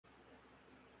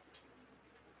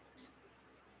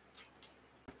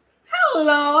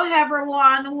Hello,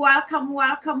 everyone. Welcome,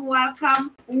 welcome,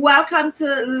 welcome. Welcome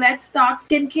to Let's Talk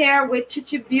Skincare with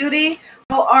Khichibeauty.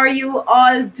 How are you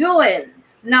all doing?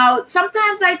 Now,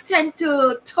 sometimes I tend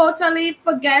to totally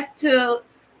forget to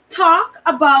talk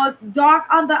about dark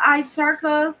under eye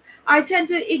circles. I tend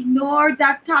to ignore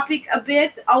that topic a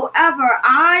bit. However,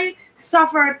 I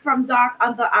suffered from dark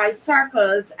under eye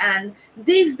circles, and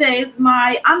these days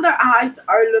my under eyes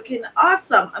are looking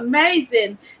awesome,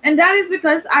 amazing. And that is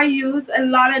because I use a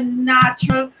lot of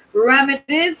natural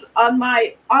remedies on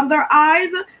my under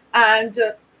eyes. And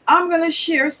I'm going to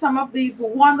share some of these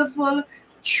wonderful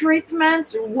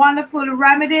treatments, wonderful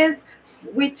remedies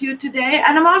with you today.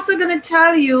 And I'm also going to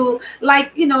tell you,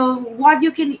 like, what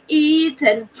you can eat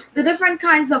and the different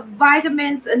kinds of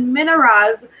vitamins and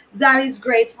minerals that is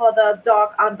great for the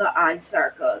dark under eye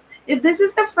circles. If this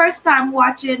is the first time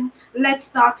watching Let's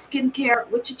Talk Skincare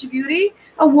with Khichibeauty,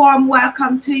 a warm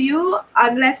welcome to you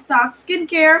on Let's Talk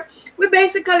Skincare. We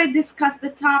basically discuss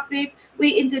the topic. We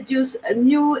introduce a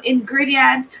new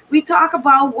ingredient. We talk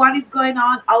about what is going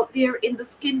on out there in the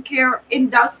skincare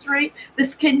industry, the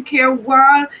skincare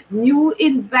world, new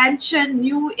invention,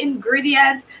 new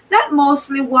ingredients. That's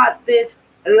mostly what this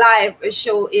live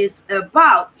show is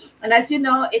about. And as you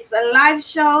know, it's a live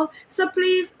show, so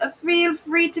please feel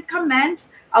free to comment.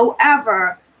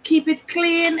 However, keep it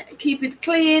clean, keep it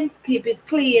clean, keep it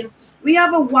clean. We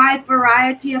have a wide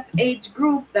variety of age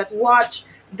group that watch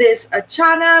this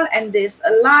channel and this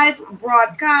live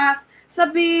broadcast,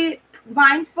 so be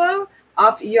mindful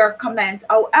of your comments.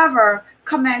 However,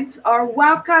 comments are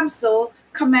welcome, so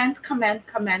comment, comment,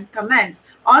 comment, comment.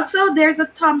 Also, there's a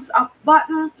thumbs up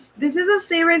button. This is a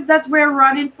series that we're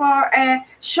running for a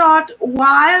short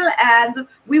while, and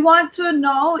we want to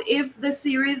know if the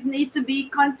series need to be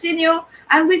continued,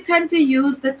 and we tend to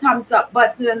use the thumbs up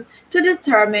button to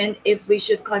determine if we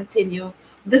should continue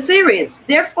the series.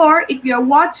 Therefore, if you're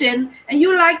watching and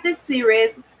you like this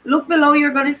series, look below.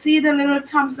 You're going to see the little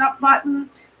thumbs up button.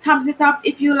 Thumbs it up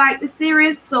if you like the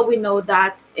series, so we know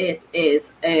that it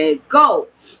is a go.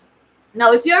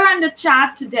 Now, if you're on the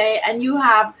chat today and you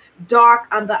have dark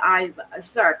under eyes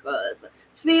circles,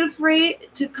 feel free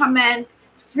to comment.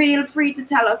 Feel free to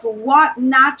tell us what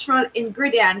natural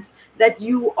ingredient that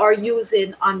you are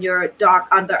using on your dark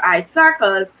under eye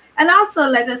circles, and also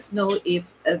let us know if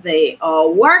they are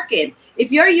working.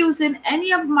 If you're using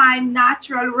any of my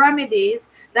natural remedies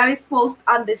that is posted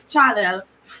on this channel,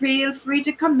 feel free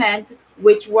to comment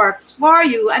which works for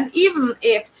you. And even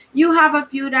if you have a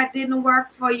few that didn't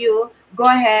work for you, go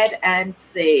ahead and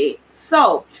say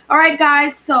so. All right,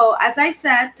 guys. So as I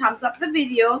said, thumbs up the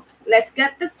video. Let's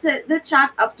get the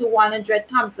chat up to 100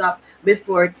 thumbs up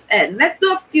before it's end. Let's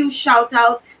do a few shout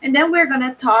out, and then we're going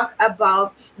to talk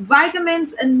about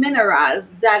vitamins and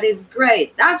minerals. That is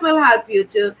great. That will help you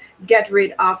to get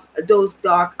rid of those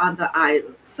dark under eye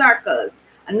circles.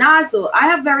 Nazo, I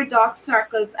have very dark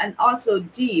circles and also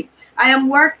deep. I'm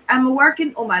a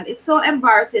working woman. It's so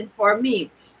embarrassing for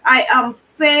me. I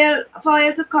fail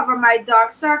to cover my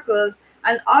dark circles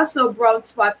and also brown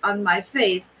spot on my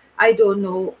face. I don't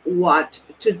know what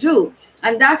to do.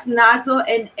 And that's Nazo,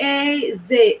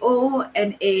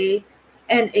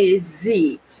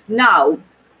 Nazonaz. Now,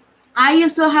 I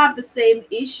used to have the same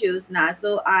issues,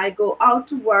 Nazo. I go out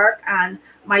to work and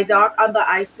my dark under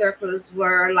eye circles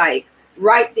were like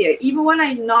right there, even when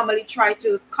I normally try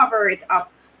to cover it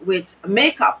up with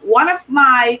makeup. One of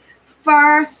my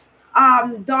first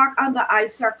dark under eye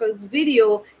circles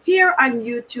video here on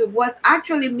YouTube was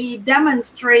actually me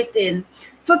demonstrating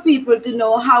for people to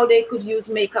know how they could use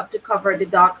makeup to cover the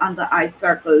dark under eye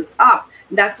circles up.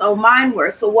 That's how mine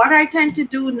were. So what I tend to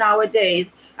do nowadays,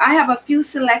 I have a few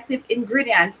selective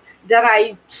ingredients that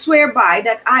I swear by,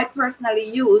 that I personally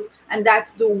use, and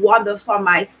that's do wonders for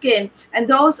my skin. And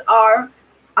those are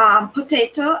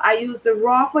potato. I use the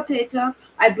raw potato.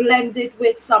 I blend it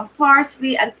with some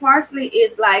parsley, and parsley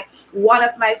is like one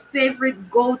of my favorite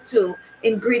go-to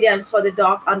ingredients for the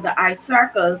dark under eye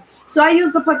circles. So I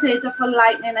use the potato for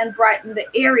lightening and brightening the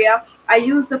area. I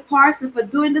use the parsley for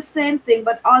doing the same thing,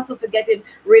 but also for getting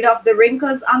rid of the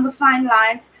wrinkles on the fine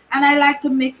lines. And I like to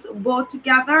mix both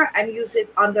together and use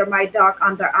it under my dark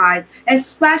under eyes,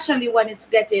 especially when it's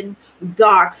getting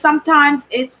dark. Sometimes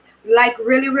it's like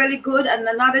really good, and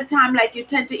another time, like, you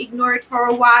tend to ignore it for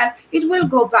a while, it will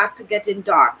go back to getting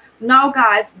dark. Now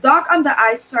guys, dark under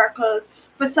eye circles,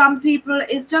 for some people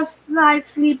it's just like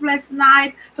sleepless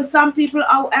night. For some people,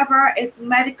 however, it's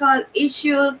medical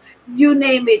issues, you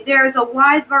name it. There is a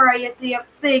wide variety of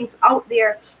things out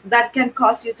there that can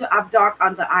cause you to have dark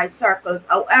under eye circles.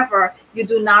 However, you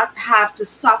do not have to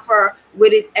suffer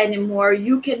with it anymore.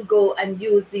 You can go and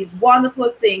use these wonderful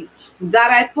things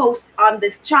that I post on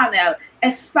this channel,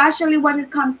 especially when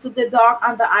it comes to the dark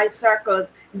under eye circles.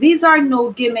 These are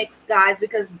no gimmicks, guys,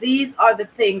 because these are the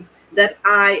things that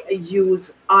I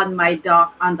use on my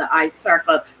dark under eye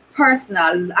circle.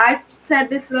 Personal. I said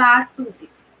this last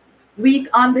week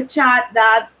on the chat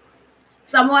that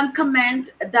someone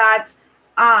comment that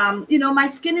you know, my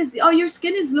skin is, oh, your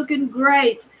skin is looking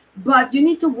great, but you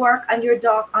need to work on your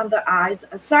dark under eyes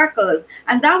circles.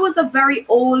 And that was a very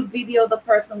old video the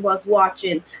person was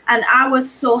watching, and I was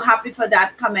so happy for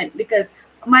that comment, because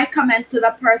my comment to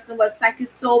the person was, thank you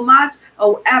so much.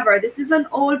 However, this is an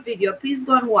old video. Please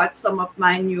go and watch some of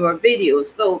my newer videos.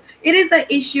 So it is an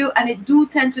issue, and it do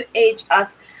tend to age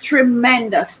us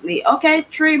tremendously. Okay,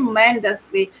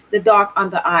 tremendously. The dark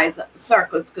under eyes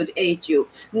circles could age you.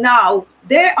 Now,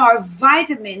 there are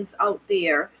vitamins out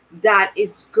there that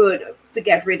is good to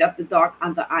get rid of the dark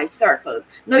under eye circles.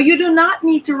 Now, you do not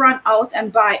need to run out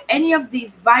and buy any of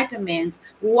these vitamins.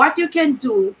 What you can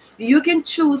do, you can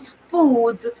choose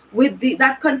foods with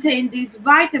that contain these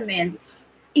vitamins.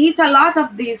 Eat a lot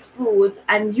of these foods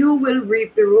and you will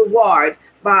reap the reward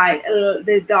by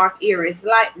the dark iris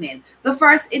lightning. The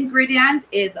first ingredient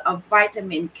is a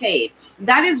vitamin K.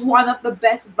 That is one of the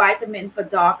best vitamins for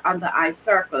dark under eye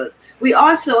circles. We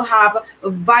also have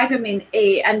vitamin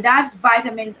A, and that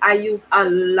vitamin I use a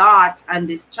lot on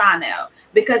this channel,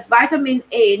 because vitamin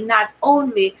A not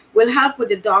only will help with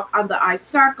the dark under eye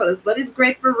circles, but it's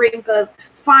great for wrinkles,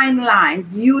 fine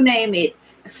lines, you name it,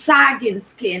 sagging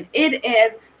skin. It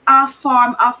is a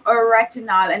form of a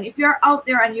retinol, and if you're out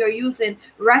there and you're using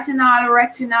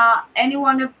retinol, any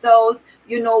one of those,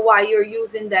 you know why you're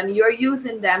using them. You're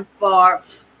using them for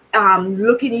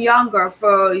looking younger,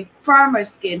 for firmer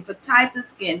skin, for tighter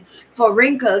skin, for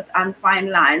wrinkles and fine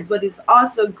lines, but it's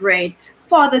also great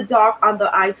for the dark under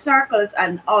eye circles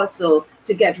and also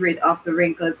to get rid of the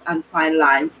wrinkles and fine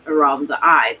lines around the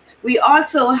eyes. We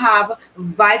also have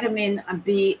vitamin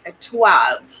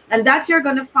B12, and that you're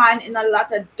going to find in a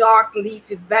lot of dark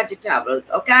leafy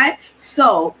vegetables. Okay,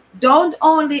 so don't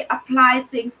only apply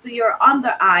things to your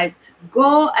under eyes,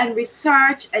 go and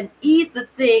research and eat the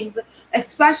things,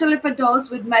 especially for those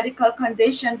with medical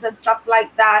conditions and stuff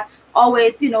like that.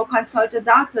 Always, you know, consult your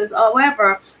doctors.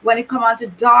 However, when it comes on to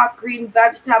dark green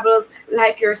vegetables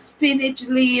like your spinach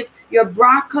leaf, your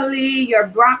broccoli, your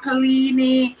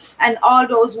broccolini, and all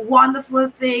those wonderful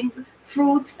things,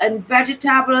 fruits and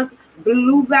vegetables,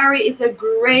 blueberry is a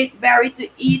great berry to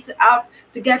eat up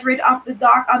to get rid of the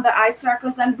dark under eye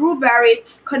circles, and blueberry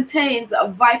contains a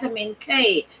vitamin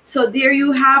K. So there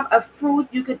you have a fruit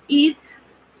you could eat,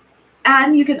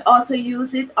 and you can also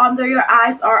use it under your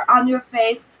eyes or on your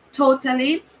face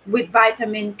totally with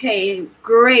vitamin K.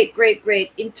 Great, great,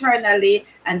 great internally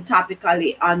and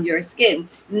topically on your skin.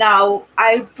 Now,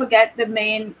 I forget the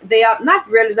main, they are not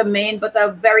really the main, but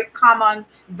a very common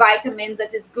vitamin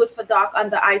that is good for dark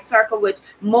under eye circle, which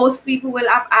most people will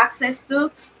have access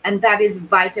to, and that is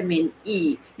vitamin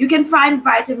E. You can find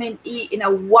vitamin E in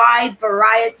a wide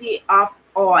variety of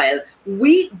oil.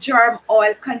 Wheat germ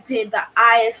oil contains the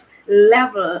highest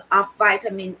level of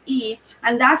vitamin E,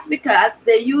 and that's because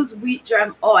they use wheat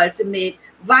germ oil to make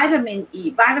vitamin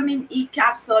E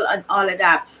capsule and all of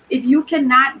that. If you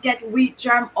cannot get wheat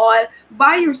germ oil,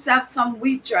 buy yourself some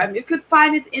wheat germ. You could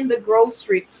find it in the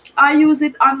grocery. I use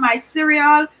it on my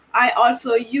cereal. I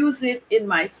also use it in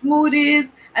my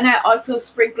smoothies, and I also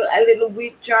sprinkle a little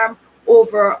wheat germ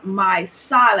over my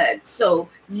salad. So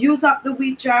use up the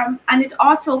wheat germ, and it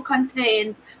also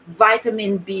contains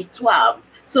vitamin B12.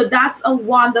 So that's a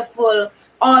wonderful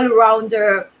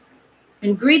all-rounder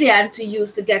ingredient to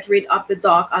use to get rid of the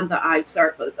dark under eye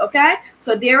circles. Okay,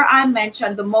 so there I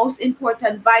mentioned the most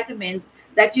important vitamins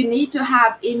that you need to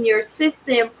have in your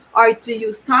system or to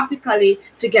use topically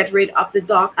to get rid of the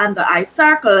dark under eye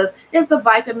circles is the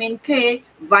vitamin K,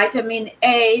 vitamin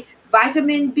A,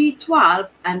 vitamin B12,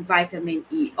 and vitamin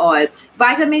E oil.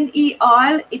 Vitamin E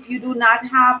oil, if you do not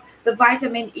have the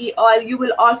vitamin E oil, you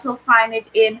will also find it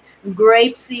in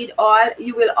grapeseed oil.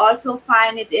 You will also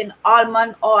find it in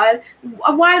almond oil.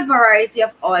 A wide variety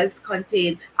of oils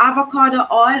contain. Avocado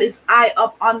oil is high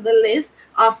up on the list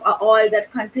of oil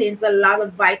that contains a lot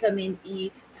of vitamin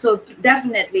E. So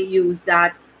definitely use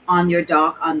that on your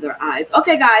dark under eyes.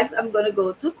 Okay, guys, I'm going to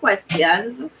go to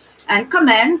questions and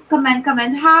comment.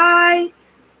 Hi,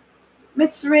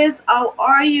 Miss Riz, how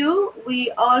are you?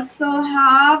 We also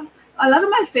have a lot of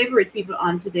my favorite people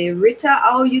on today. Rita,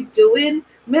 how are you doing?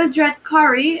 Mildred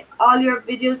Curry, all your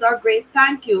videos are great.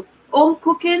 Thank you. Home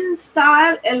cooking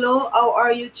style. Hello, how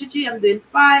are you? Chichi, I'm doing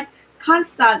fine.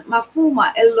 Constant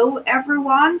Mafuma. Hello,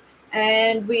 everyone.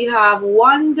 And we have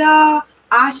Wanda,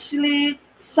 Ashley,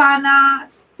 Sana,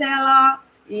 Stella,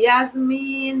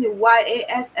 Yasmin,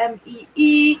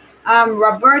 Yasmee,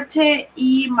 Roberta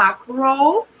E.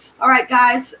 Macro. All right,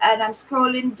 guys, and I'm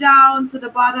scrolling down to the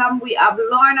bottom. We have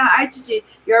Lorna. Hi, Chichi.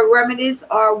 Your remedies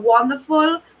are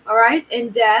wonderful. All right,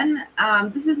 and then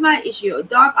this is my issue: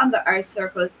 dark under eye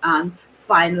circles and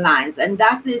fine lines, and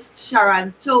that is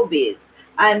Sharon Toby's.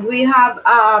 And we have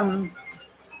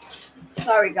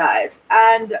sorry guys,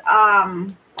 and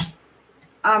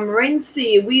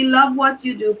Rinsey, we love what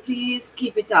you do. Please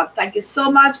keep it up. Thank you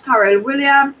so much. Carol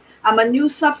Williams, I'm a new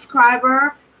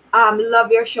subscriber.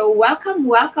 Love your show. Welcome,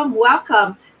 welcome,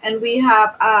 welcome. And we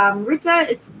have Rita,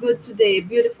 it's good today.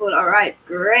 Beautiful. All right,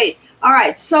 great. All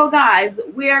right, so guys,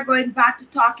 we are going back to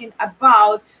talking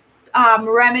about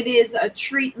remedies,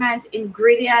 treatment,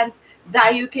 ingredients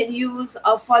that you can use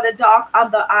for the dark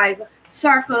under eyes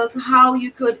circles, how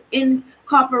you could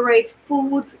incorporate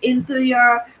foods into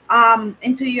your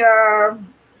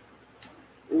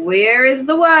where is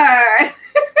the word?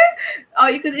 Or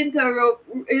you could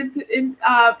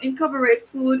incorporate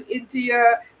food into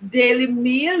your daily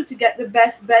meal to get the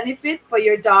best benefit for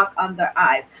your dark under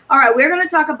eyes. All right, we're going to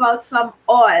talk about some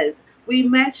oils. We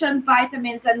mentioned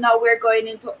vitamins, and now we're going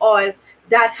into oils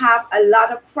that have a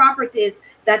lot of properties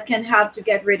that can help to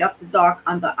get rid of the dark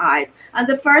under eyes. And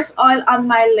the first oil on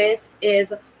my list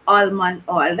is almond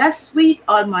oil. That's sweet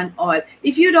almond oil.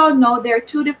 If you don't know, there are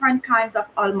two different kinds of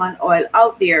almond oil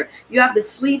out there. You have the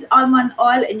sweet almond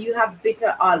oil and you have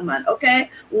bitter almond. Okay,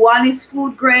 one is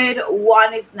food grade,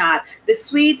 one is not. The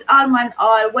sweet almond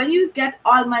oil, when you get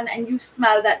almond and you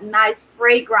smell that nice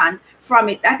fragrance from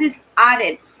it, that is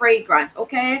added fragrant.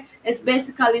 Okay, it's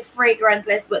basically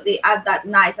fragrantless, but they add that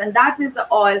nice, and that is the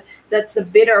oil that's a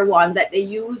bitter one that they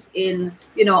use in,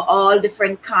 you know, all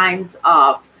different kinds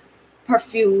of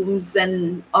perfumes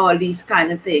and all these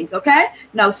kind of things. Okay,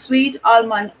 now sweet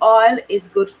almond oil is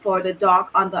good for the dark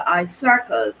under eye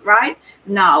circles. Right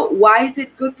now, why is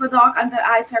it good for dark under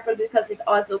eye circle? Because it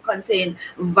also contains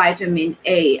vitamin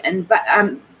A, and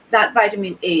that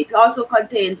vitamin A, it also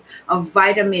contains a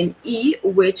vitamin E,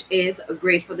 which is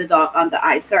great for the dark under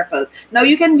eye circles. Now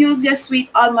you can use your sweet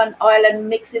almond oil and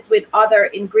mix it with other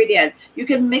ingredients. You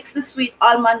can mix the sweet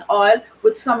almond oil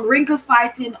with some wrinkle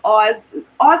fighting oils,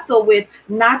 also with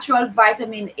natural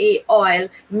vitamin A oil.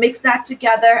 Mix that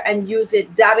together and use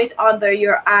it. Dab it under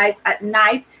your eyes at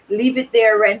night. Leave it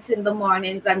there, rinse in the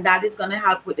mornings, and that is going to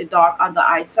help with the dark under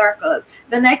eye circles.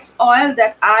 The next oil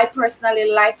that I personally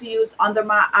like to use under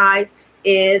my eyes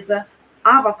is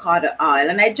avocado oil.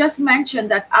 And I just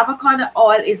mentioned that avocado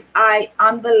oil is high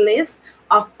on the list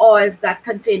of oils that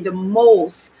contain the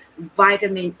most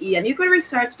vitamin E, and you could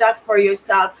research that for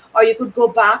yourself, or you could go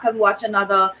back and watch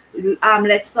another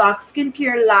Let's Talk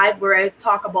Skincare Live where I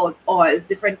talk about oils,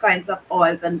 different kinds of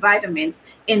oils and vitamins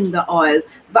in the oils.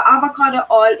 The avocado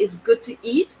oil is good to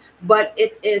eat, but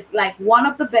it is like one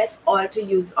of the best oil to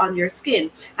use on your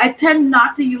skin. I tend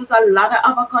not to use a lot of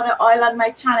avocado oil on my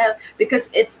channel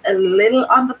because it's a little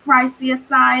on the pricier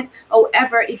side.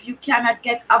 However, if you cannot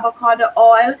get avocado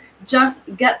oil, just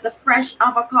get the fresh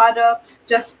avocado,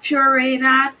 just puree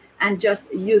that and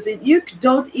just use it. You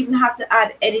don't even have to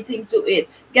add anything to it.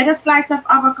 Get a slice of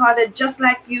avocado just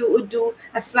like you would do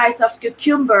a slice of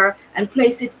cucumber and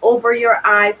place it over your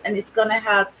eyes, and it's gonna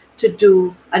help to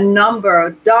do a number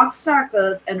of dark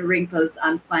circles and wrinkles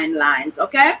and fine lines.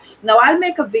 Okay, now I'll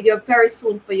make a video very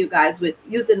soon for you guys with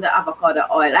using the avocado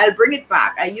oil. I'll bring it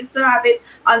back. I used to have it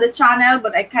on the channel,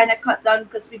 but I kind of cut down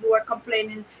because people were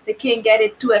complaining they can't get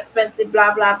it, too expensive,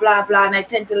 blah blah blah blah, and I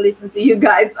tend to listen to you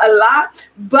guys a lot,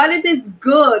 but it is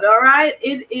good. All right,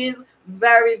 it is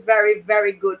very, very,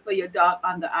 very good for your dark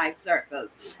under eye circles.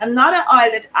 Another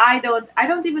oil that I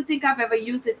don't even think I've ever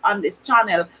used it on this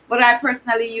channel, but I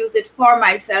personally use it for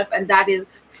myself, and that is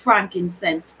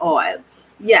frankincense oil.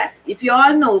 Yes, if you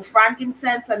all know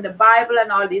frankincense and the Bible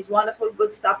and all these wonderful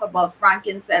good stuff about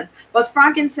frankincense, but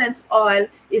frankincense oil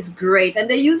is great, and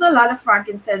they use a lot of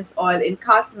frankincense oil in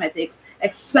cosmetics,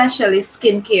 especially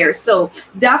skincare. So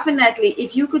definitely,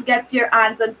 if you could get your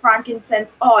hands on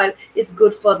frankincense oil, it's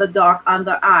good for the dark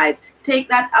under eyes. Take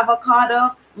that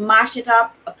avocado, mash it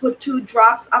up, put 2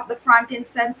 drops of the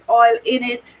frankincense oil in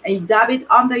it, and dab it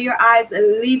under your eyes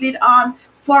and leave it on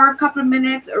for a couple of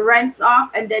minutes, rinse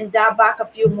off, and then dab back a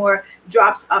few more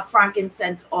drops of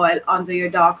frankincense oil under your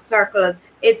dark circles.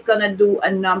 It's gonna do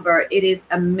a number. It is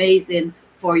amazing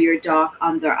for your dark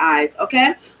under eyes.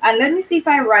 Okay, and let me see if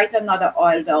I write another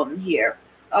oil down here.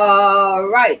 All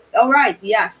right,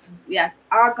 yes,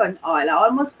 argan oil. I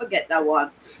almost forget that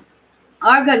one.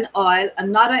 Argan oil,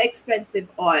 another expensive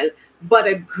oil, but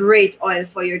a great oil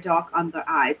for your dark under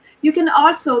eyes. You can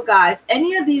also, guys,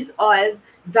 any of these oils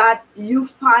that you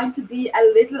find to be a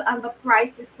little on the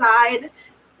pricey side,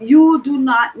 you do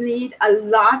not need a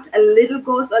lot. A little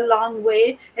goes a long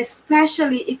way,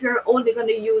 especially if you're only going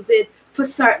to use it for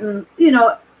certain,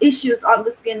 issues on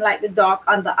the skin, like the dark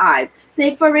under eyes.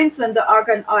 Take, for instance, the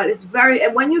argan oil is very,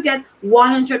 and when you get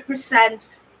 100%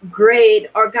 grade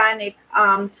organic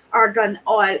argan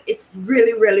oil, it's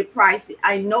really, really pricey.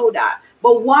 I know that.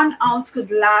 But 1 ounce could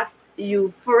last you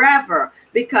forever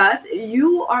because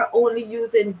you are only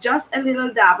using just a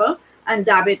little dabble and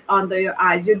dab it under your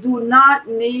eyes. You do not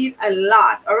need a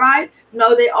lot. All right. Now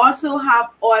they also have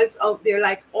oils out there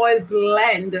like oil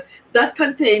blend that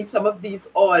contains some of these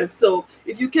oils. So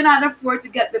if you cannot afford to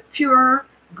get the pure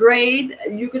grade,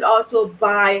 you could also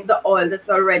buy the oil that's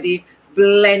already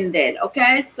blended.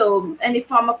 Okay, so any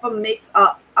form of a mix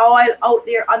oil out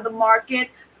there on the market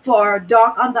for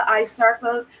dark under eye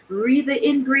circles, read the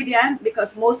ingredient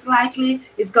because most likely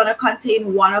it's going to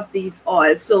contain one of these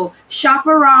oils. So shop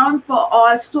around for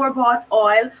all store-bought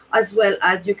oil, as well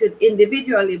as you could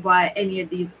individually buy any of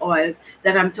these oils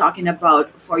that I'm talking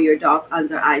about for your dark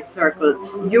under eye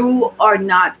circle. You are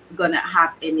not going to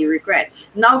have any regret.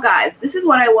 Now guys, this is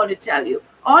what I want to tell you.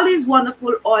 All these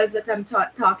wonderful oils that I'm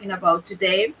talking about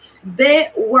today,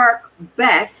 they work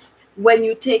best when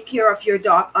you take care of your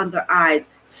dark under eyes,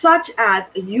 such as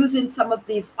using some of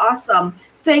these awesome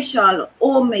facial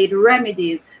homemade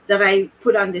remedies that I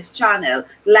put on this channel,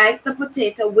 like the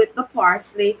potato with the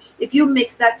parsley. If you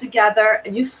mix that together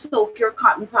and you soak your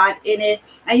cotton pad in it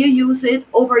and you use it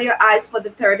over your eyes for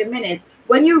the 30 minutes,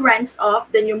 when you rinse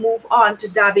off, then you move on to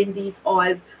dabbing these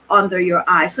oils under your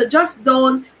eyes. So just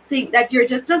don't think that you're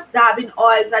just dabbing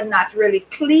oils and not really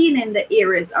cleaning the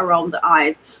areas around the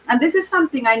eyes. And this is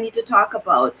something I need to talk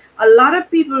about. A lot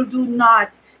of people do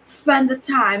not spend the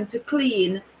time to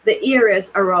clean the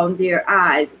areas around their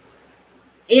eyes.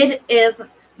 It is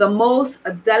the most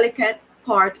delicate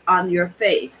part on your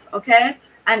face, okay?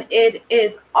 And it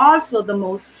is also the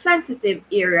most sensitive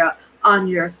area on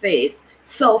your face.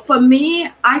 So for me,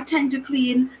 I tend to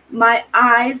clean my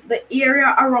eyes, the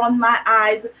area around my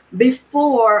eyes,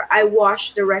 before I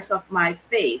wash the rest of my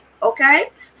face, okay?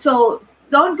 So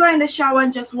don't go in the shower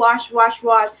and just wash.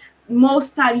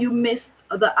 Most time you miss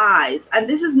the eyes, and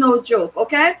this is no joke,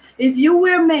 okay? If you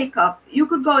wear makeup, you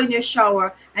could go in your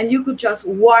shower and you could just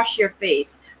wash your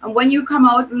face. And when you come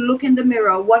out, look in the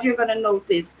mirror, what you're going to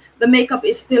notice, the makeup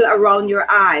is still around your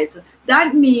eyes.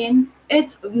 That means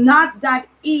it's not that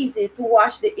easy to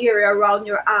wash the area around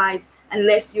your eyes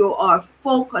unless you are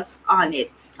focused on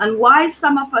it. And why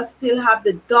some of us still have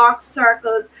the dark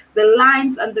circles, the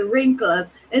lines and the wrinkles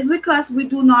is because we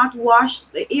do not wash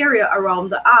the area around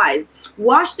the eyes.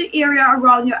 Wash the area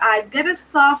around your eyes. Get a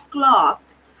soft cloth,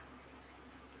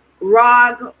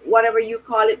 rag, whatever you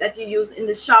call it that you use in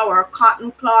the shower,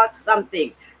 cotton cloth,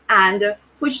 something, and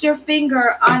put your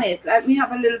finger on it. Let me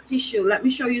have a little tissue. Let me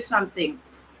show you something.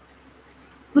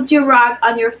 Put your rag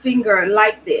on your finger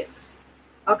like this,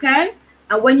 okay?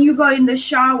 And when you go in the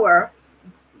shower,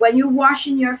 when you're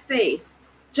washing your face,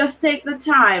 just take the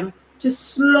time to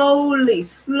slowly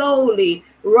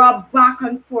rub back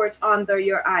and forth under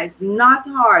your eyes. Not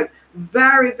hard,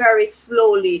 very, very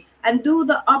slowly. And do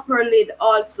the upper lid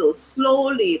also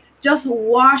slowly. Just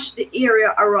wash the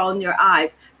area around your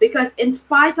eyes, because in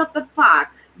spite of the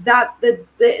fact that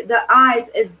the eyes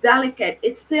is delicate,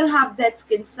 it still have dead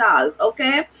skin cells,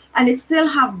 okay? And it still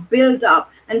have build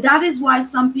up. And that is why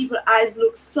some people eyes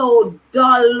look so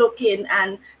dull looking,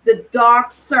 and the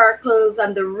dark circles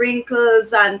and the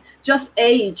wrinkles and just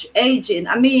aging.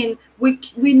 I mean,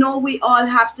 we know we all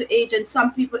have to age, and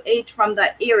some people age from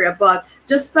that area, but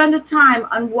just spend the time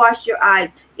and wash your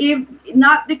eyes. If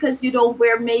not because you don't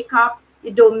wear makeup,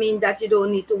 it don't mean that you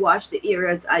don't need to wash the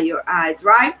areas of your eyes,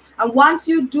 right? And once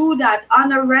you do that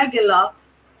on a regular,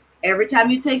 every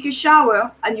time you take your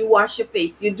shower and you wash your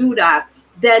face, you do that,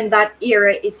 then that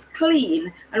area is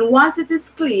clean. And once it is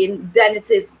clean, then it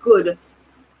is good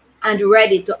and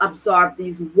ready to absorb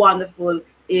these wonderful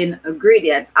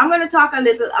ingredients. I'm going to talk a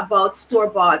little about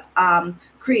store-bought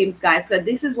creams, guys. So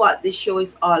this is what this show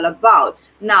is all about.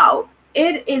 Now,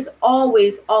 it is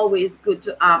always good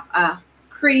to have a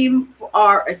cream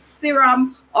or a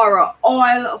serum or an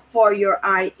oil for your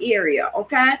eye area,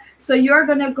 okay? So you're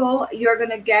gonna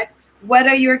get,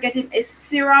 whether you're getting a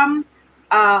serum,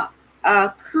 a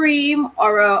cream,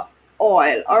 or a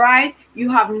oil, all right?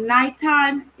 You have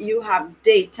nighttime, you have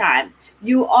daytime.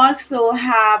 You also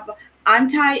have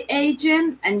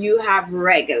anti-aging, and you have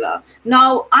regular.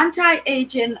 Now,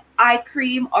 anti-aging eye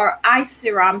cream or eye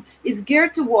serum is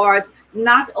geared towards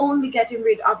not only getting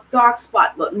rid of dark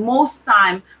spot, but most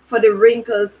time for the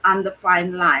wrinkles and the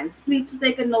fine lines. Please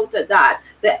take a note of that.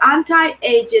 The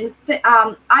anti-aging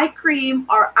eye cream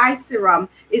or eye serum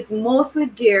is mostly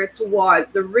geared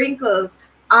towards the wrinkles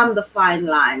and the fine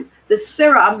lines. The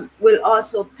serum will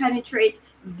also penetrate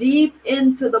deep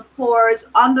into the pores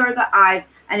under the eyes,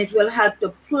 and it will help to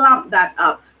plump that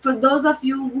up. For those of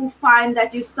you who find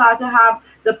that you start to have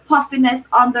the puffiness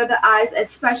under the eyes,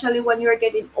 especially when you're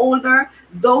getting older,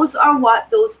 those are what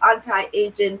those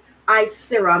anti-aging eye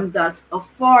serum does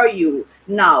for you.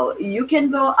 Now, you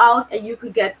can go out and you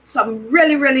could get some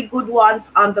really, really good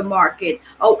ones on the market.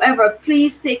 However,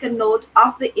 please take a note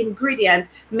of the ingredient.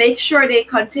 Make sure they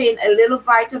contain a little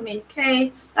vitamin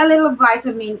K, a little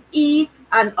vitamin E,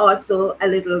 and also a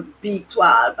little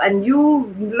B12. And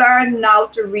you learn now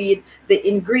to read the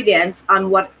ingredients on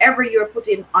whatever you're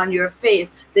putting on your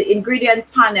face. The ingredient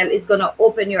panel is going to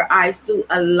open your eyes to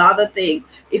a lot of things.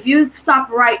 If you stop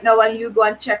right now and you go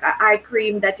and check an eye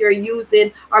cream that you're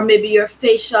using, or maybe your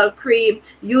facial cream,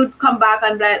 you'd come back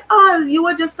and be like, oh, you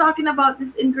were just talking about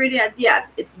this ingredient.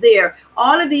 Yes, it's there.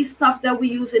 All of these stuff that we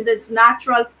use in this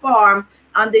natural form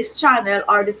on this channel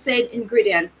are the same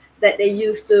ingredients that they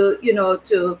use to,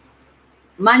 to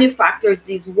manufacture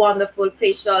these wonderful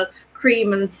facial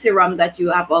cream and serum that you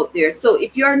have out there. So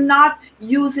if you're not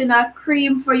using a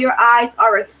cream for your eyes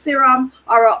or a serum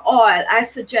or an oil, I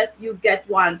suggest you get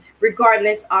one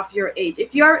regardless of your age.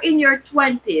 If you're in your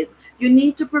 20s, you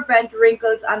need to prevent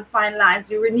wrinkles and fine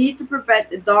lines. You need to prevent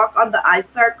the dark on the eye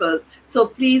circles. So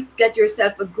please get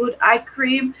yourself a good eye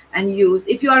cream and use.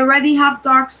 If you already have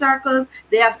dark circles,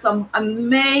 they have some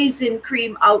amazing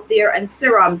cream out there and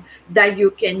serums that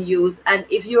you can use. And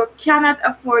if you cannot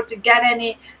afford to get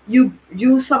any, you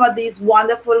use some of these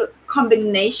wonderful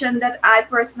combination that I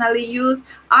personally use.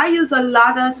 I use a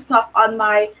lot of stuff on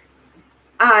my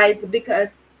eyes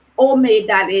because homemade,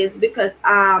 that is, because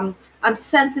I'm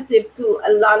sensitive to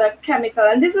a lot of chemical,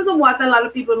 and this is what a lot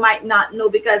of people might not know,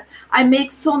 because I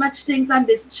make so much things on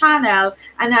this channel,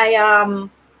 and I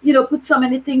put so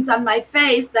many things on my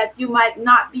face that you might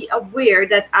not be aware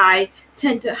that I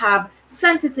tend to have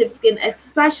sensitive skin,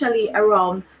 especially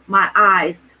around my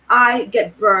eyes. I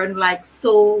get burned like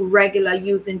so regular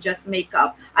using just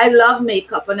makeup. I love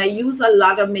makeup and I use a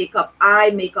lot of makeup, eye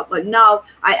makeup, but now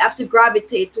I have to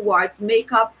gravitate towards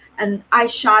makeup and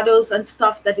eyeshadows and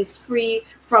stuff that is free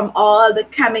from all the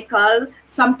chemical.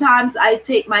 Sometimes I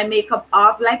take my makeup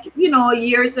off, like,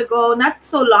 years ago, not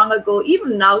so long ago,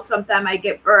 even now, sometimes I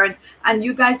get burned. And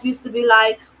you guys used to be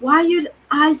like, why are your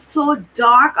eyes so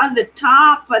dark on the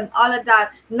top and all of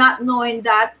that, not knowing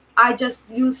that I just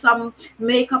use some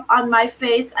makeup on my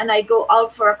face and I go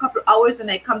out for a couple hours and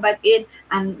I come back in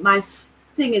and my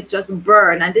thing is just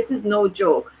burned. And this is no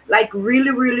joke, like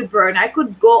really, really burn. I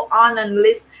could go on and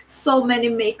list so many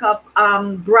makeup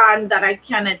brand that I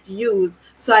cannot use.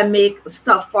 So I make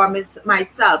stuff for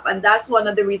myself. And that's one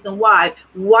of the reasons why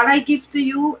what I give to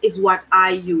you is what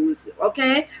I use.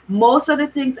 Okay. Most of the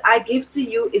things I give to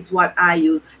you is what I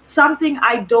use. Something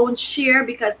I don't share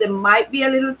because they might be a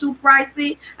little too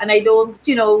pricey and I don't,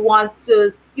 want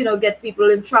to, get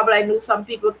people in trouble. I know some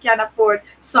people can afford,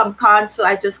 some can't, so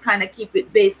I just kind of keep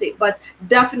it basic. But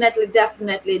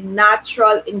definitely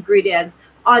natural ingredients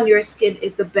on your skin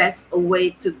is the best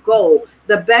way to go.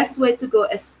 The best way to go,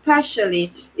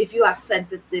 especially if you have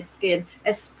sensitive skin,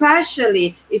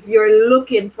 especially if you're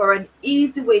looking for an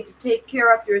easy way to take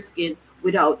care of your skin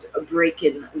without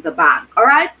breaking the bank. All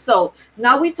right, so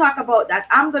now we talk about that.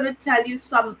 I'm going to tell you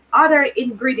some other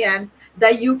ingredients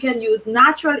that you can use,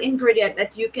 natural ingredient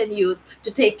that you can use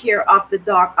to take care of the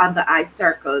dark on the eye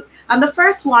circles. And the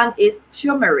first one is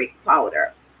turmeric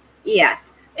powder.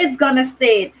 Yes, it's gonna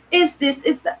stain. It's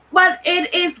that, but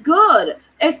it is good.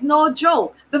 It's no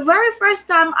joke. The very first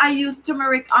time I used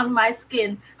turmeric on my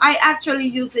skin, I actually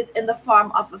used it in the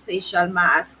form of a facial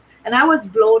mask. And I was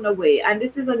blown away. And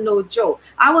this is a no joke.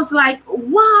 I was like,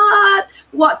 what?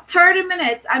 30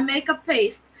 minutes, I make a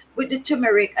paste with the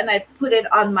turmeric and I put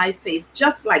it on my face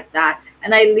just like that.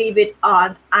 And I leave it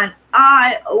on. And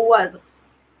I was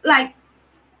like,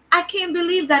 I can't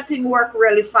believe that thing worked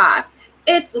really fast.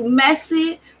 It's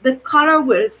messy. The color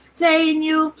will stain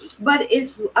you, but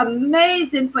it's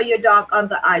amazing for your dark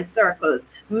under eye circles.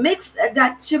 Mix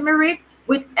that turmeric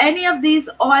with any of these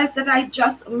oils that I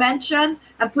just mentioned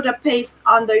and put a paste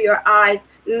under your eyes.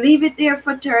 Leave it there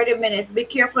for 30 minutes. Be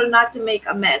careful not to make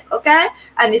a mess, okay?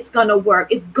 And it's gonna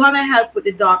work. It's gonna help with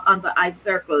the dark under eye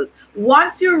circles.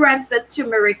 Once you rinse the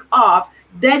turmeric off,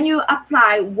 Then you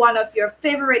apply one of your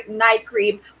favorite night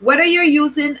cream, whether you're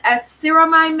using a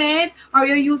serum I made, or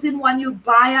you're using one you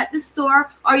buy at the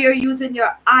store, or you're using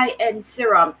your eye-end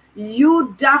serum.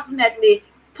 You definitely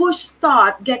push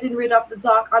start getting rid of the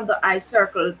dark under eye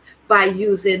circles by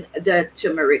using the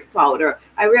turmeric powder.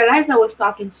 I realized I was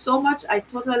talking so much, I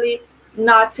totally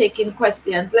not taking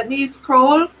questions. Let me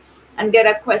scroll and get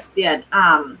a question.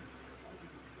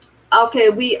 Okay,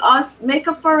 we also make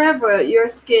up forever your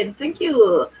skin. Thank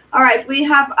you. All right, we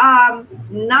have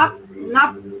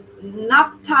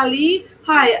Naphtali.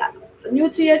 Hi, new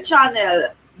to your channel.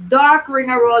 Dark ring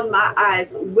around my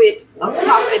eyes with a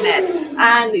puffiness,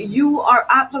 and you are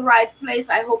at the right place.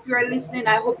 I hope you're listening.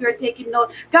 I hope you're taking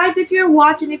note, guys. If you're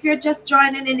watching, if you're just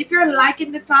joining in, if you're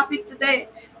liking the topic today,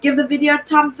 give the video a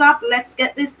thumbs up. Let's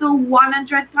get this to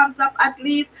 100 thumbs up at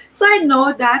least, so I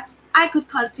know that I could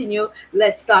continue.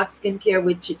 Let's talk skincare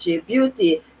with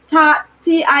Khichibeauty.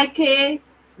 TIKVAH.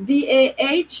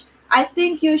 I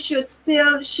think you should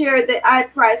still share the eye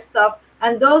price stuff,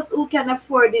 and those who can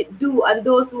afford it do, and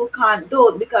those who can't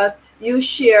don't, because you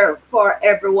share for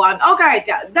everyone. Okay,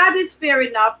 that is fair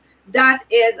enough. That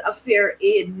is a fair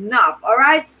enough. All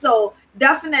right, so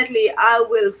definitely I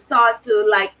will start to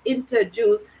like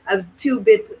introduce a few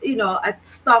bit, you know,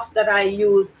 stuff that I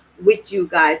use with you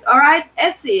guys. All right,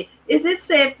 Essie, is it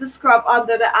safe to scrub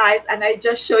under the eyes? And I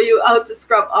just show you how to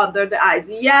scrub under the eyes.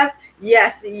 Yes,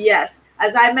 yes, yes.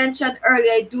 As I mentioned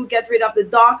earlier, I do get rid of the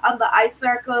dark under eye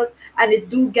circles, and it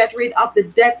do get rid of the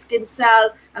dead skin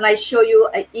cells, and I show you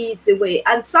an easy way.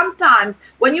 And sometimes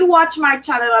when you watch my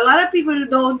channel, a lot of people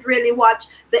don't really watch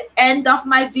the end of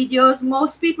my videos.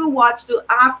 Most people watch to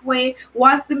halfway.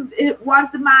 Once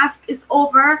the mask is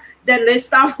over, then they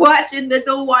stop watching. They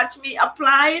don't watch me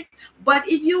apply it. But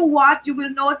if you watch, you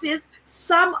will notice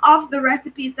some of the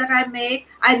recipes that I make,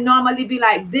 I normally be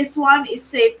like, this one is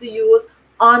safe to use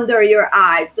under your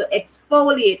eyes to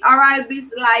exfoliate. All right, be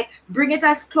like, bring it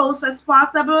as close as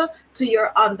possible to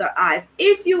your under eyes.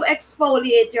 If you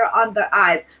exfoliate your under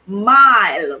eyes,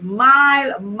 mild.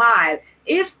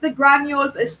 If the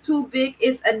granules is too big,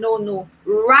 it's a no-no.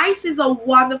 Rice is a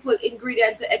wonderful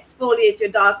ingredient to exfoliate your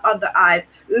dark under eyes.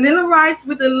 Little rice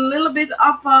with a little bit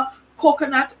of a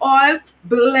coconut oil,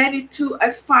 blend it to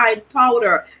a fine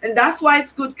powder, and that's why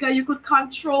it's good, because you could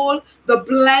control the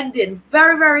blending.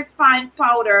 Very, very fine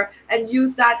powder, and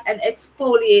use that and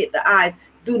exfoliate the eyes.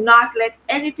 Do not let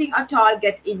anything at all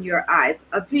get in your eyes,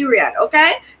 a period.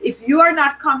 Okay, if you are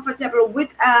not comfortable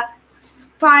with a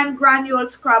fine granule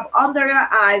scrub under your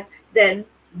eyes, then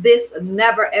this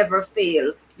never ever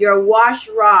fail. Your wash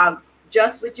rag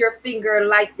just with your finger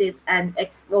like this and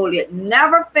exfoliate,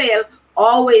 never fail.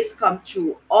 Always come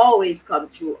true, always come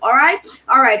true. All right,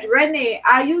 Renee,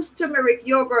 I use turmeric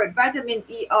yogurt, vitamin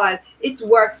E oil. It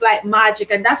works like magic,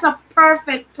 and that's a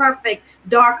perfect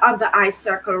dark under eye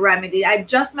circle remedy. I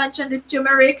just mentioned the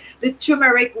turmeric. The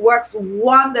turmeric works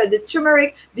wonder. The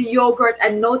turmeric, the yogurt,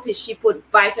 and notice she put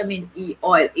vitamin E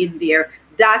oil in there.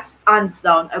 That's hands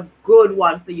down a good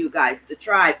one for you guys to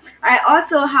try. I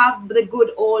also have the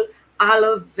good old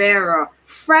aloe vera,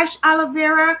 fresh aloe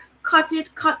vera. Cut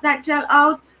that gel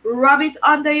out, rub it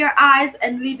under your eyes,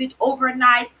 and leave it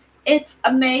overnight. It's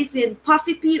amazing.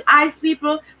 Puffy peel eyes,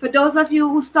 people, for those of you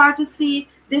who start to see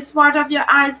this part of your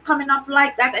eyes coming up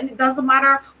like that, and it doesn't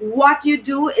matter what you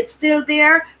do, it's still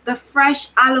there. The fresh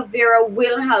aloe vera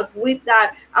will help with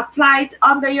that. Apply it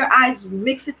under your eyes,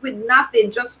 mix it with nothing,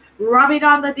 just rub it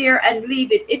under there and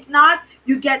leave it. If not,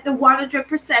 you get the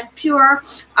 100% pure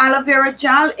aloe vera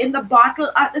gel in the bottle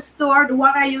at the store. The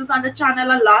one I use on the channel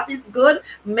a lot is good.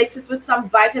 Mix it with some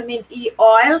vitamin E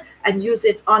oil and use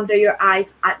it under your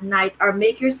eyes at night, or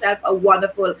make yourself a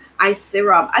wonderful eye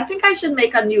serum. I think I should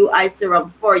make a new eye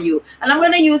serum for you, and I'm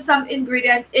going to use some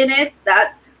ingredient in it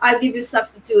that I'll give you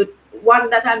substitute.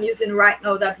 One that I'm using right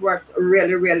now that works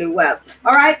really, really well.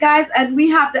 All right, guys, and we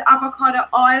have the avocado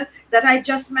oil that I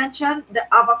just mentioned,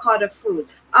 the avocado fruit.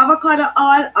 Avocado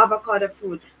oil, avocado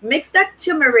fruit. Mix that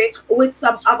turmeric with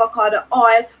some avocado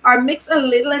oil, or mix a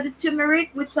little of the turmeric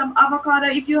with some avocado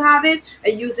if you have it,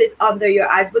 and use it under your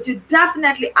eyes. But you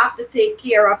definitely have to take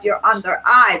care of your under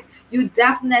eyes. You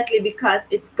definitely, because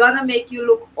it's gonna make you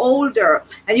look older,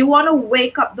 and you want to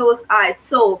wake up those eyes.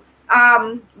 So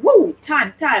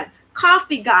time.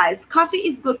 Coffee, guys. Coffee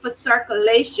is good for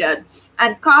circulation,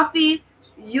 and coffee,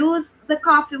 use the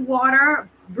coffee water,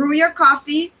 brew your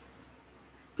coffee,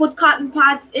 put cotton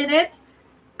pads in it,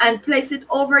 and place it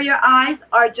over your eyes,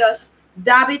 or just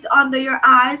dab it under your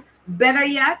eyes. Better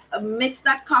yet, mix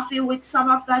that coffee with some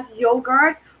of that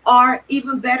yogurt, or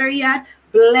even better yet,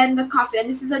 blend the coffee. And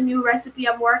this is a new recipe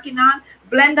I'm working on.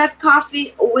 blend that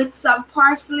coffee with some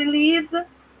parsley leaves.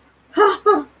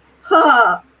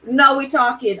 Now we're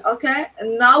talking, okay?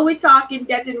 Now we're talking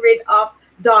getting rid of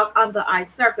dark under eye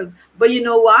circles. But you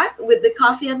know what? With the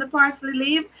coffee and the parsley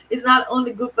leaf, it's not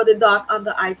only good for the dark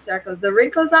under eye circles, the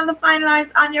wrinkles and the fine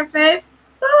lines on your face.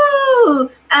 Ooh,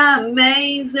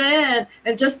 amazing.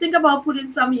 And just think about putting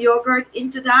some yogurt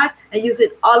into that and use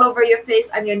it all over your face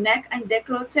and your neck and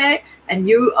décolleté, and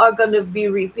you are going to be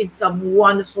reaping some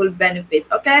wonderful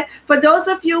benefits, okay? For those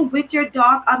of you with your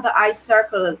dark under eye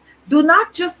circles, do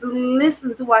not just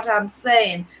listen to what I'm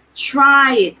saying.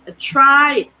 Try it,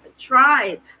 try it, try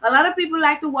it. A lot of people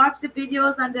like to watch the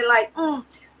videos and they're like,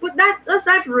 but does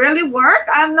that really work?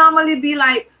 I'll normally be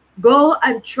like, go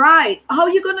and try it. How are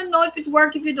you going to know if it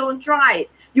works if you don't try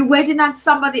it? You're waiting on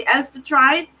somebody else to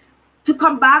try it, to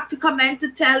come back, to comment,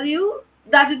 to tell you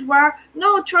that it worked?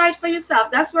 No, try it for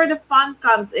yourself. That's where the fun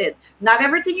comes in. Not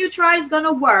everything you try is going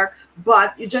to work,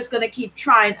 but you're just going to keep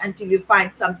trying until you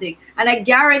find something. And I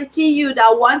guarantee you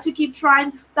that once you keep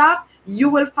trying stuff, you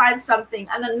will find something.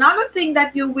 And another thing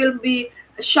that you will be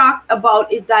shocked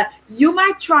about is that you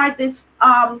might try this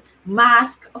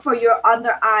mask for your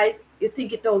under eyes. You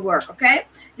think it don't work, okay?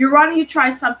 You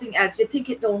try something else. You think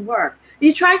it don't work.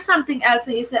 You try something else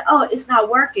and you say, oh, it's not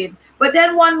working. But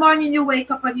then one morning you wake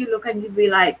up and you look and you be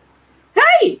like,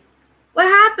 hey, what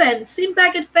happened? Seems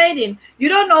like it's fading. You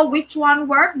don't know which one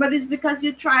worked, but it's because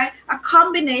you try a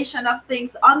combination of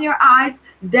things on your eyes,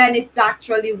 then it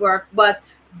actually worked. But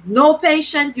no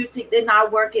patient, you think they're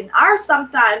not working. Or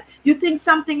sometimes you think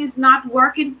something is not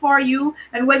working for you,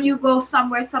 and when you go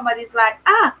somewhere, somebody's like,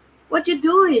 what you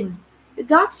doing? The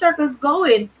dark circle's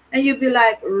going. And you'll be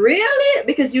like, really?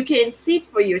 Because you can't see it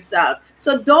for yourself.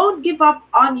 So don't give up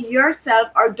on yourself,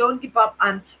 or don't give up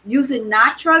on using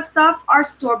natural stuff or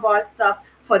store-bought stuff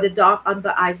for the dark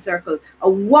under eye circle. A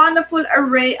wonderful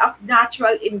array of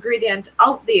natural ingredients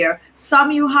out there.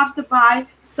 Some you have to buy,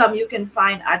 some you can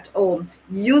find at home.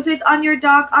 Use it on your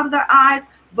dark under eyes,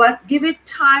 but give it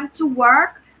time to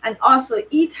work, and also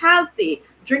eat healthy.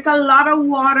 Drink a lot of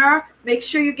water. Make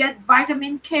sure you get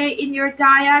vitamin K in your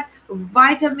diet.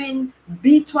 Vitamin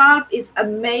B12 is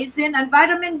amazing. And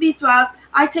vitamin B12,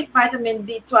 I take vitamin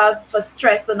B12 for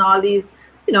stress and all these,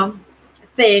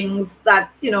 things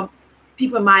that,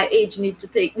 people my age need to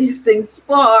take these things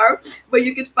for. But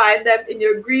you can find them in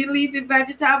your green leafy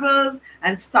vegetables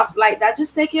and stuff like that.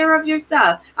 Just take care of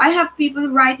yourself. I have people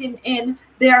writing in,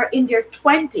 they're in their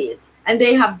 20s and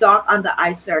they have dark under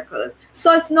eye circles.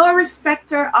 So it's no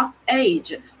respecter of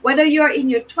age. Whether you're in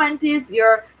your 20s,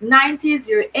 your 90s,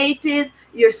 your 80s,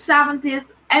 your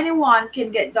 70s, anyone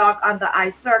can get dark under eye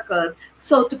circles.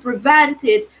 So to prevent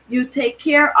it, you take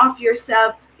care of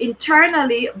yourself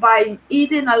internally by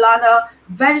eating a lot of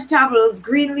vegetables,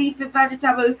 green leafy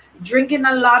vegetables, drinking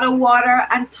a lot of water,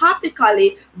 and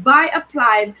topically by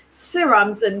applying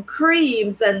serums and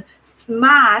creams and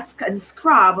mask and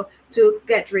scrub to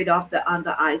get rid of the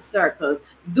under eye circles.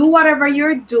 Do whatever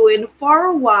you're doing for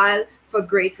a while for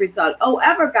great result.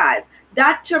 However, guys,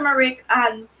 that turmeric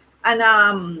and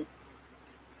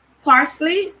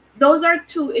parsley, those are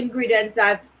two ingredients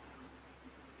that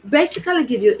basically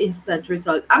give you instant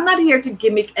result. I'm not here to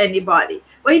gimmick anybody,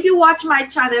 but if you watch my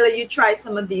channel and you try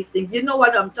some of these things, you know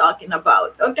what I'm talking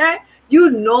about, okay?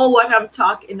 You know what I'm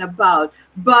talking about.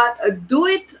 But do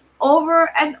it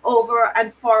over and over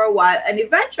and for a while, and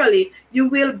eventually you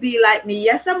will be like me.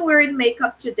 Yes, I'm wearing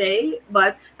makeup today,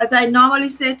 but as I normally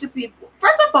say to people,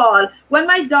 first of all, when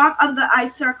my dark under eye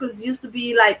circles used to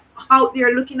be like out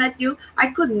there looking at you,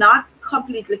 I could not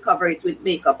completely cover it with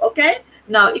makeup, okay?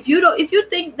 Now, if you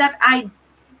think that I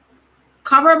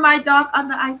cover my dark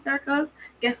under eye circles,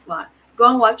 guess what? Go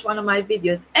and watch one of my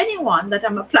videos. Anyone that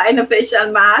I'm applying a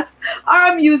facial mask or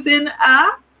I'm using a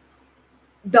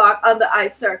dark under eye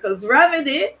circles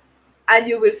remedy, and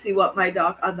you will see what my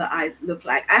dark under eyes look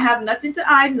like. I have nothing to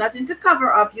hide, nothing to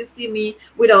cover up. You see me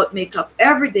without makeup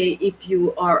every day if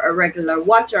you are a regular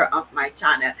watcher of my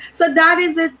channel. So that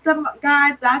is it,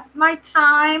 guys. That's my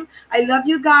time. I love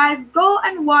you guys. Go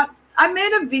and watch. I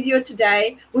made a video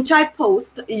today which I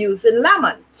post using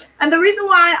lemon, and the reason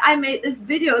why I made this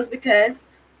video is because,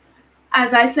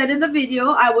 as I said in the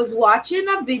video, I was watching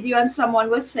a video and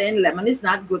someone was saying lemon is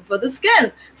not good for the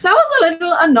skin. So I was a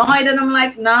little annoyed, and I'm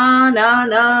like,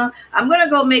 no. I'm going to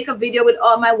go make a video with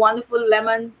all my wonderful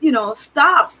lemon,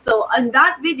 stuff. So in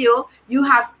that video, you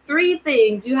have three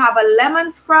things. You have a lemon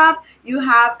scrub, you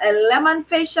have a lemon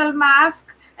facial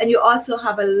mask, and you also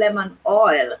have a lemon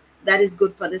oil that is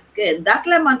good for the skin. That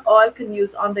lemon oil can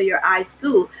use under your eyes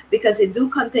too, because it do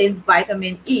contains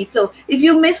vitamin E. So if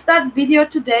you missed that video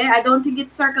today, I don't think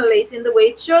it's circulating the way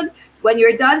it should. When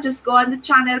you're done, just go on the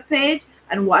channel page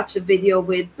and watch the video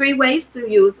with 3 ways to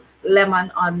use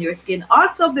lemon on your skin.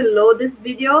 Also below this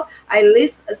video, I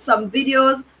list some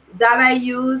videos that I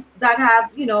use that have,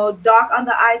 you know, dark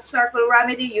under eye circle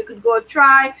remedy. You could go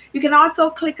try. You can also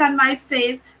click on my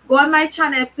face, go on my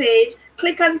channel page,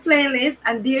 click on playlist,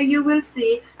 and there you will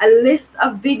see a list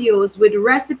of videos with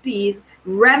recipes,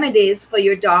 remedies for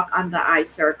your dark under eye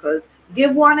circles.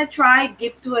 Give one a try,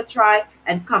 give 2 a try,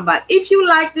 and come back. If you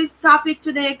like this topic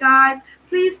today, guys,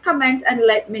 please comment and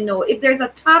let me know. If there's a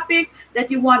topic that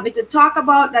you want me to talk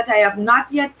about that I have not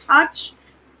yet touched,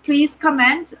 please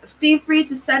comment. Feel free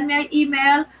to send me an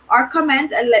email or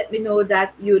comment and let me know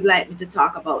that you'd like me to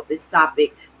talk about this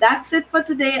topic. That's it for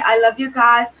today. I love you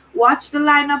guys. Watch the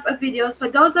lineup of videos. For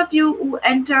those of you who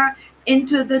enter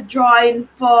into the drawing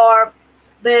for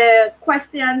the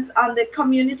questions on the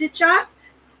community chat,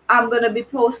 I'm going to be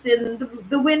posting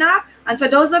the winner. And for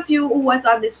those of you who was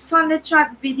on the Sunday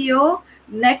chat video,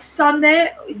 next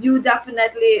Sunday, you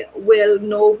definitely will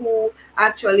know who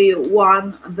actually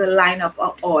won the lineup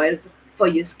of oils for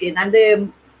your skin. And the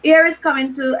year is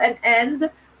coming to an end.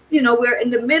 You know, we're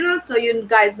in the middle, so you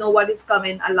guys know what is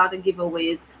coming. A lot of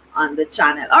giveaways on the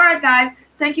channel. All right, guys.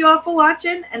 Thank you all for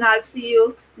watching, and I'll see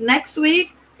you next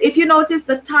week. If you notice,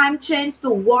 the time changed to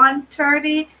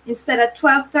 1:30 instead of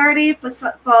 12:30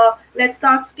 for Let's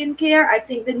Talk Skincare. I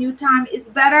think the new time is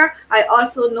better. I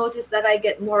also noticed that I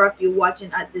get more of you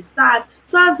watching at this time.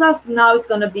 So as of now, it's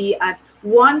going to be at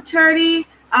 1:30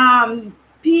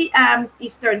 p.m.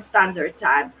 Eastern Standard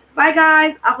Time. Bye,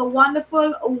 guys. Have a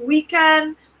wonderful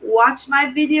weekend. Watch my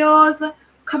videos.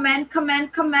 Comment.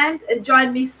 And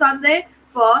join me Sunday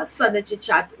for Sunday Chit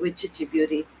Chat with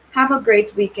Khichibeauty. Have a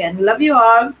great weekend. Love you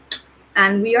all.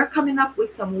 And we are coming up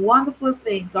with some wonderful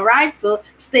things. All right. So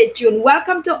stay tuned.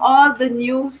 Welcome to all the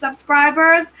new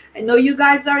subscribers. I know you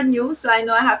guys are new, so I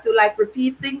know I have to like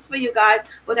repeat things for you guys,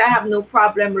 but I have no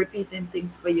problem repeating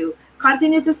things for you.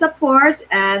 Continue to support,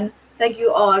 and thank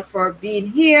you all for being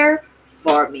here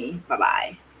for me.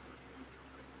 Bye-bye.